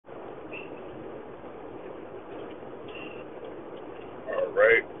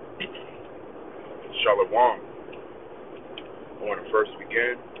Shalom. I want to first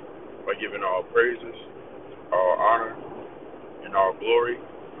begin by giving all praises, all honor, and all glory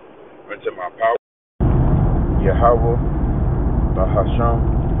unto my power, Yahweh, Bahasham,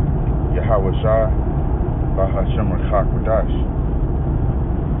 Yahweh Shai, Bahasham Rakakwadash.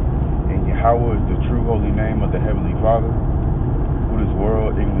 And Yahweh is the true holy name of the Heavenly Father, who this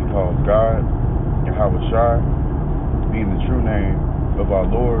world ignorantly calls God. Yahweh Shai, being the true name of our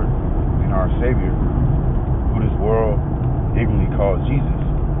Lord and our Savior, who this world ignorantly calls Jesus.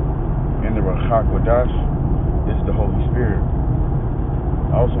 And the Rakakwadash is the Holy Spirit.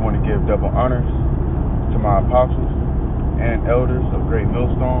 I also want to give double honors to my apostles and elders of Great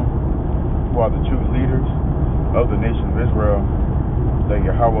Millstone, who are the true leaders of the nation of Israel, that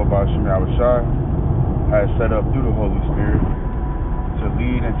Yahweh Ba'ashem Yahushai has set up through the Holy Spirit to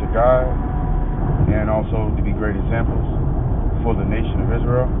lead and to guide, and also to be great examples for the nation of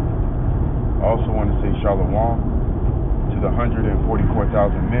Israel. I also want to say Shalom to the 144,000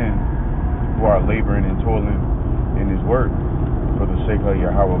 men who are laboring and toiling in His work for the sake of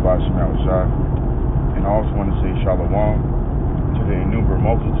Yahweh Ba'ashem Yahushai. And I also want to say Shalom to the innumerable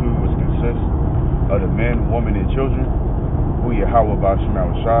multitude which consists of the men, women, and children who Yahweh Ba'ashem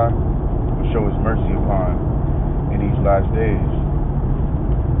Yahushai will show His mercy upon in these last days.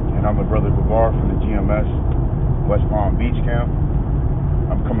 And I'm a brother Gabar from the GMS West Palm Beach camp.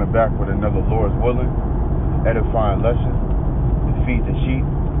 I'm coming back with another Lord's willing, edifying lesson to feed the sheep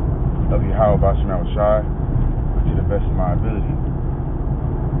of Yahweh Ba'ashem Yahushai to the best of my ability.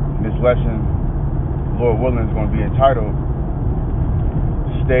 And this lesson, Lord willing, is going to be entitled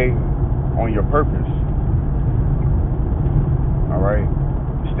Stay on Your Purpose. Alright?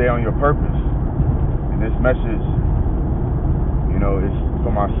 Stay on your purpose. And this message, is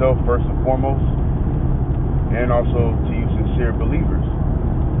for myself first and foremost, and also to you sincere believers.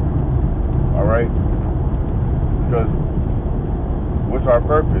 Alright? Because what's our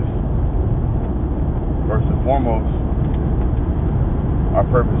purpose? First and foremost, our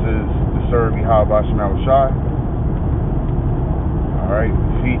purpose is to serve Yahweh Ba'ashem Yahushai. Alright?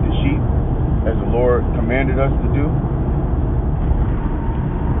 Feed the sheep as the Lord commanded us to do.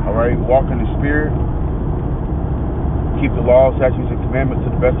 Alright? Walk in the Spirit. Keep the laws, statutes, and commandments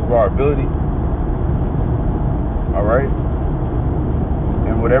to the best of our ability. Alright?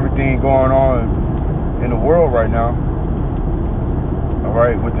 And with everything going on in the world right now,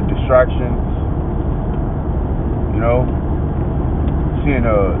 alright, with the distractions, seeing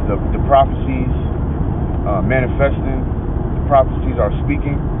the prophecies manifesting, the prophecies are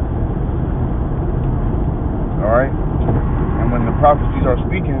speaking. Alright? And when the prophecies are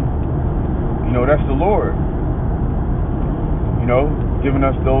speaking, that's the Lord. Giving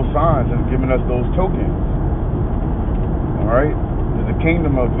us those signs and giving us those tokens. Alright? Because the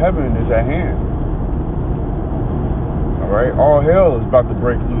kingdom of heaven is at hand. Alright? All hell is about to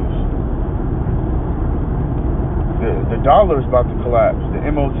break loose. The dollar is about to collapse. The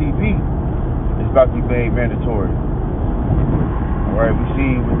MOTP is about to be made mandatory. Alright? We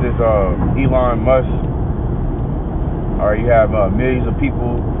see with this Elon Musk, alright, you have millions of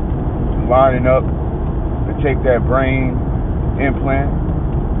people lining up to take that brain implant,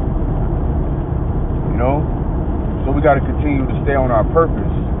 so we got to continue to stay on our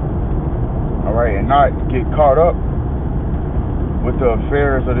purpose, alright, and not get caught up with the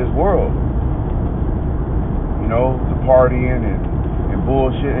affairs of this world, the partying and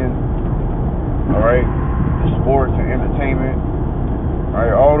bullshitting, alright, the sports and entertainment,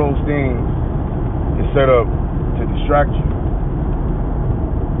 alright, all those things is set up to distract you,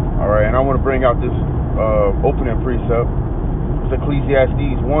 alright. And I want to bring out this opening precept.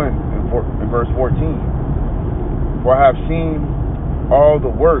 Ecclesiastes 1 in verse 14. For I have seen all the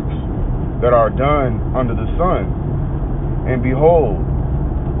works that are done under the sun, and behold,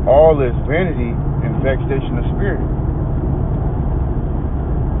 all is vanity and vexation of spirit.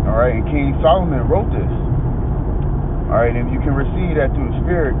 Alright, and King Solomon wrote this. Alright, and if you can receive that through the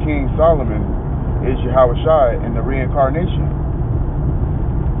Spirit, King Solomon is Yahweh Shai in the reincarnation.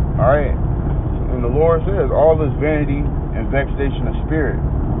 Alright, and the Lord says, all is vanity and vexation of spirit.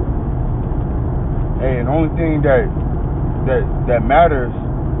 Hey, and the only thing that matters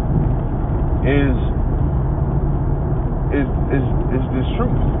is this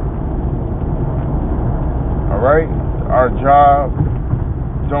truth. Alright? Our job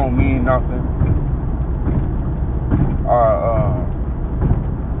don't mean nothing.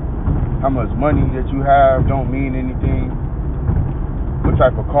 How much money that you have don't mean anything. What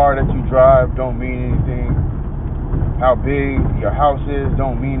type of car that you drive don't mean anything. How big your house is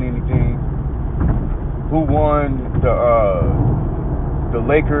don't mean anything. Who won the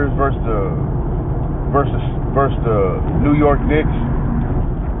Lakers versus versus the New York Knicks,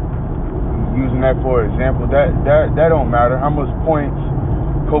 using that for example, that don't matter. How much points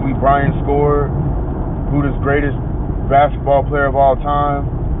Kobe Bryant scored, who the greatest basketball player of all time,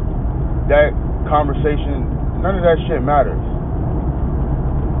 that conversation, none of that shit matters.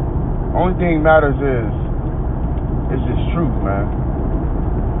 Only thing matters is just truth, man.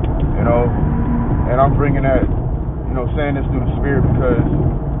 You know, and I'm bringing that, you know, saying this through the Spirit because,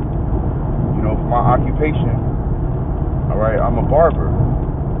 you know, for my occupation, all right, I'm a barber.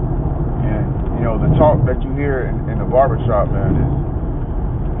 And, you know, the talk that you hear in the barbershop, man, is,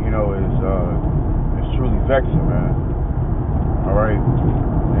 you know, is truly vexing, man. All right?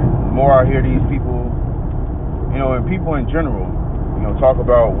 And the more I hear these people, you know, and people in general, you know, talk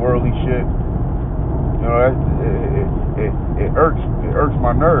about worldly shit, you know, it irks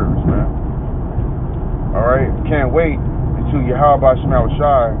my nerves, man. All right? Can't wait until Yahweh Shema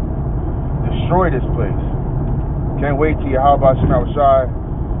Shai destroy this place. Can't wait till Yahweh Shema Shai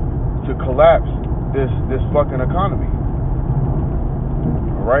to collapse this fucking economy.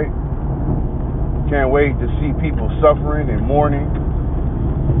 All right? Can't wait to see people suffering and mourning.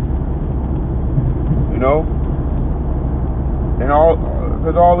 You know? And all,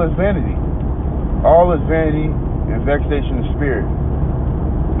 because all is vanity. All is vanity and vexation of spirit.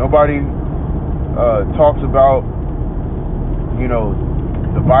 Nobody talks about, you know,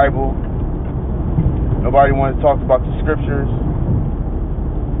 the Bible. Nobody wants to talk about the scriptures.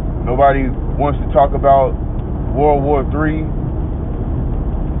 Nobody wants to talk about World War III,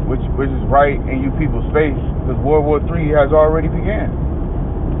 which is right in you people's face, because World War III has already began.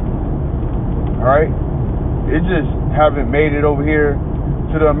 All right? It just haven't made it over here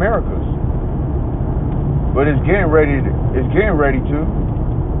to the Americas, but it's getting ready to.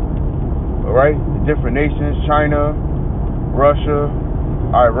 All right, the different nations: China, Russia,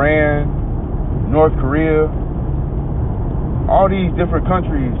 Iran, North Korea. All these different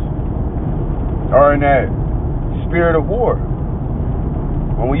countries are in that spirit of war.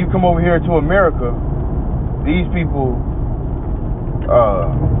 When you come over here to America, these people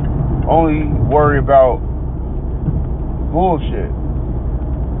only worry about bullshit.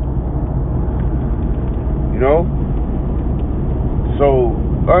 You know? So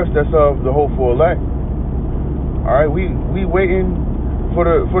us that's of the hopeful elect, alright, we waiting for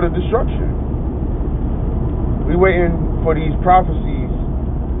the destruction. We waiting for these prophecies,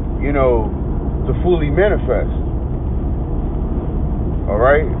 you know, to fully manifest.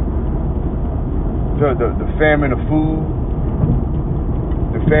 Alright? The famine of food,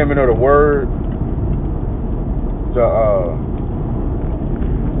 the famine of the word,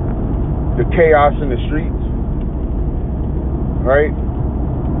 the chaos in the streets, right?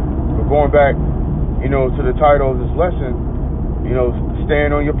 But going back, you know, to the title of this lesson, you know,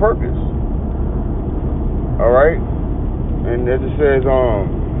 stand on your purpose. All right? And as it says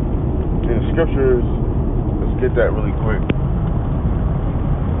in the scriptures, let's get that really quick.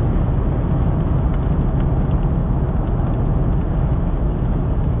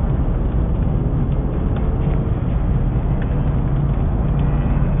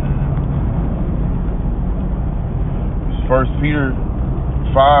 First Peter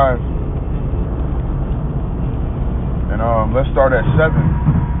 5, and let's start at 7.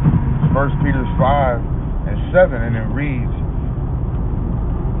 First Peter 5 and 7, and it reads,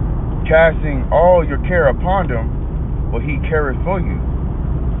 casting all your care upon him, for he careth for you.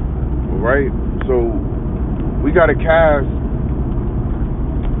 All right? So we gotta cast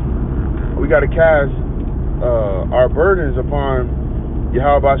our burdens upon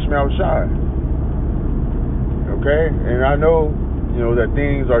Yahweh Shema Shai. Okay, and I know, you know, that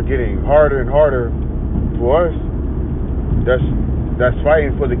things are getting harder and harder for us. That's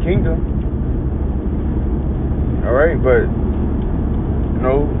fighting for the kingdom. All right, but you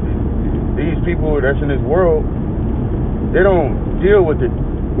know, these people that's in this world, they don't deal with the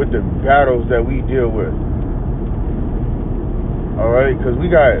battles that we deal with. All right, because we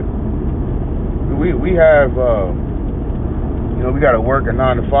have you know, we got to work a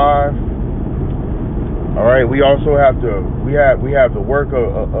 9 to 5. All right. We also have the work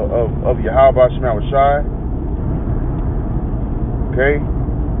of Yahweh Shema Shai. Okay.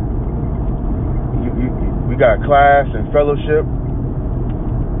 We got class and fellowship.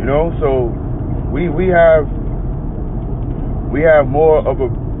 You know, so we have more of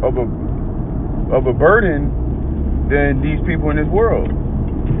a burden than these people in this world.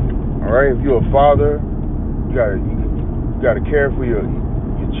 All right. If you're a father, you gotta care for your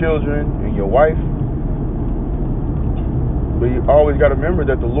children and your wife. But you always got to remember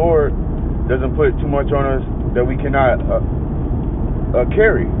that the Lord doesn't put too much on us that we cannot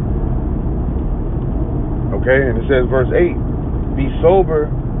carry. Okay, and it says, verse 8, be sober,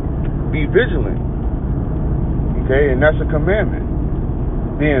 be vigilant. Okay, and that's a commandment.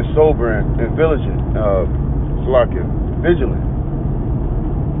 Being sober and vigilant. Vigilant.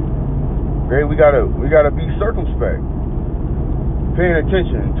 Okay, we gotta be circumspect. Paying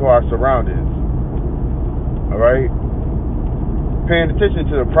attention to our surroundings. Alright? Paying attention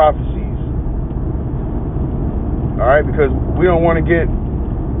to the prophecies. Alright, because we don't want to get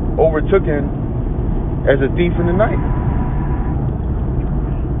overtaken as a thief in the night.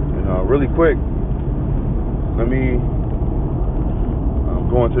 Really quick, I'm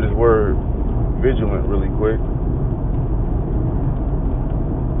going to this word vigilant really quick.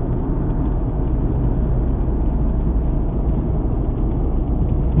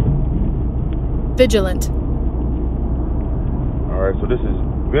 Vigilant. Alright, so this is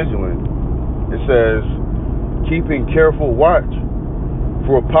vigilant. It says, keeping careful watch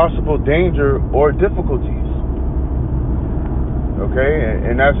for possible danger or difficulties. Okay,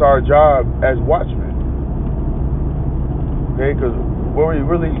 and that's our job as watchmen. Okay, because what we're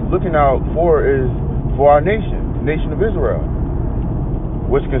really looking out for is for our nation, the nation of Israel,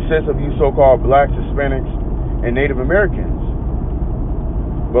 which consists of you so-called blacks, Hispanics, and Native Americans.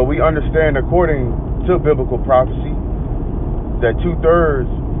 But we understand, according to biblical prophecy, that 2/3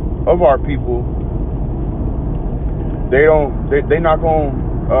 of our people, they're not going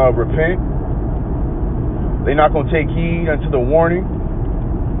to repent. They're not going to take heed unto the warning.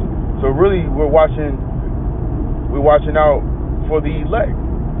 So really, we're watching out for the elect,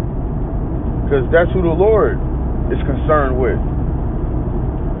 because that's who the Lord is concerned with.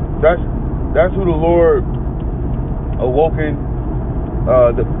 That's who the Lord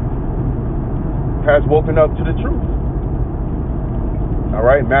has woken up to the truth. All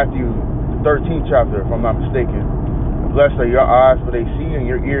right, Matthew 13th chapter, if I'm not mistaken. Blessed are your eyes for they see, and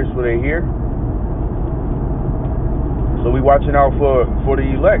your ears for they hear. So we're watching out for the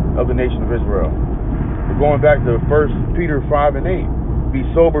elect of the nation of Israel. We're going back to 1 Peter 5:8. Be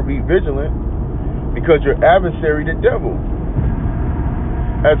sober, be vigilant, because your adversary, the devil,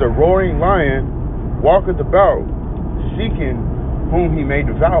 as a roaring lion, walketh about, seeking whom he may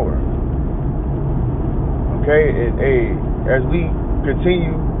devour. Okay, and as we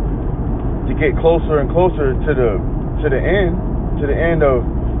continue to get closer and closer to the end of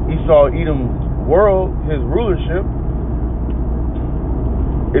Esau Edom's world, his rulership,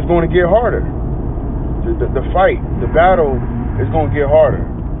 it's going to get harder. The fight, the battle is going to get harder.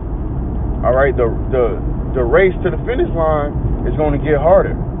 All right, the race to the finish line is going to get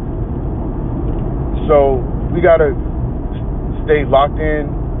harder. So we got to stay locked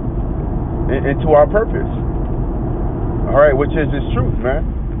into our purpose. All right, which is this truth, man.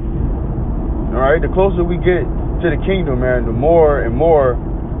 All right, the closer we get to the kingdom, man, the more and more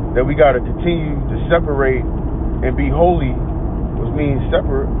that we got to continue to separate and be holy, which means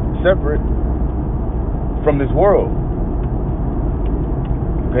separate from this world.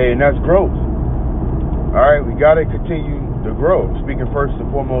 Okay, and that's growth. All right, we got to continue to grow. Speaking first and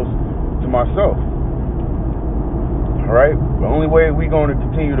foremost to myself. All right, the only way we're going to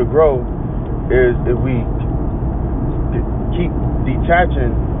continue to grow is if we keep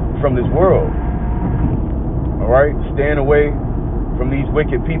detaching from this world. All right, staying away from these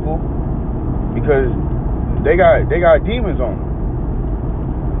wicked people, because they got demons on them.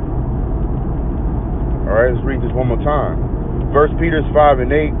 All right, let's read this one more time. 1 Peter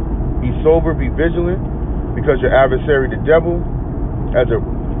 5:8. Be sober, be vigilant, because your adversary, the devil, as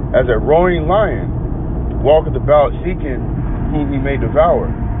a roaring lion, walketh about, seeking whom he may devour.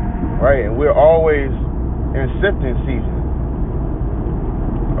 Right, and we're always in sifting season.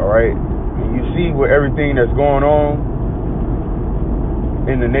 All right, and you see with everything that's going on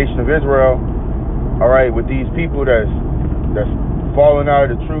in the nation of Israel. All right, with these people that's falling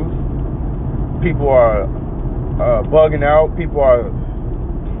out of the truth. People are bugging out. People are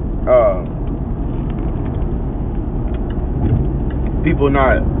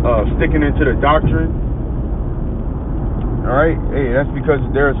not sticking into the doctrine. All right, hey, that's because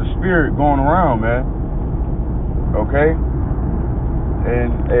there's a spirit going around, man. Okay,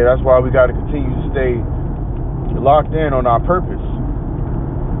 and hey, that's why we got to continue to stay locked in on our purpose.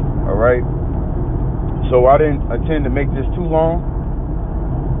 All right. So I didn't intend to make this too long.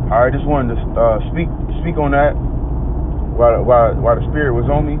 I just wanted to speak on that while the spirit was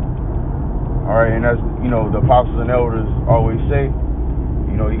on me. All right, and as you know, the apostles and elders always say,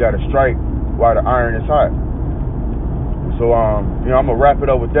 you know, you got to strike while the iron is hot. So I'm gonna wrap it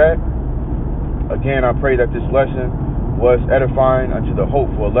up with that. Again, I pray that this lesson was edifying unto the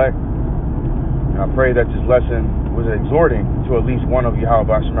hopeful elect. And I pray that this lesson was exhorting to at least one of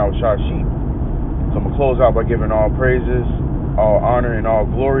Yahweh Shema Shah sheep. So I'm going to close out by giving all praises, all honor, and all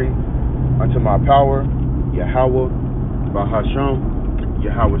glory unto my power, Yahweh, Bahasham,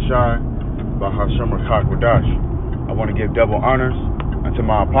 Yahweh Shai, Bahasham Rakak Wadash. I want to give double honors unto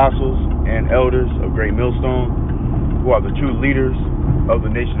my apostles and elders of Great Millstone, who are the true leaders of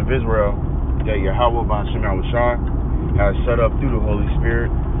the nation of Israel, that Yahweh Bahasham Yahweh Shai has set up through the Holy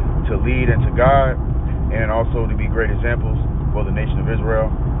Spirit to lead and to guide, and also to be great examples for the nation of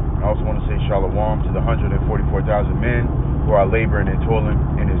Israel. I also want to say shalom to the 144,000 men who are laboring and toiling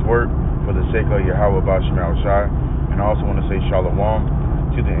in his work for the sake of Yahweh Bahasham Yahweh Shai. And I also want to say shalom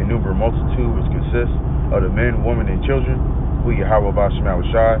to the innumerable multitude which consists of the men, women, and children who Yahweh Bahasham Yahweh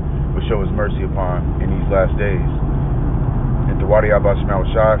Shai will show his mercy upon in these last days. And Tawadi Bahasham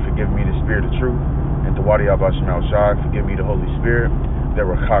Yahweh Shai, forgive me the spirit of truth. And Tawadi Bahasham Yahweh Shai, forgive me the Holy Spirit that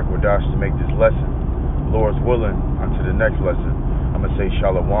Rakak Wadash to make this lesson, Lord's willing, unto the next lesson. I'm going to say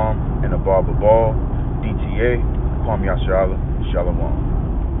shalom and above all, DTA, Kwam Yashala, shalom.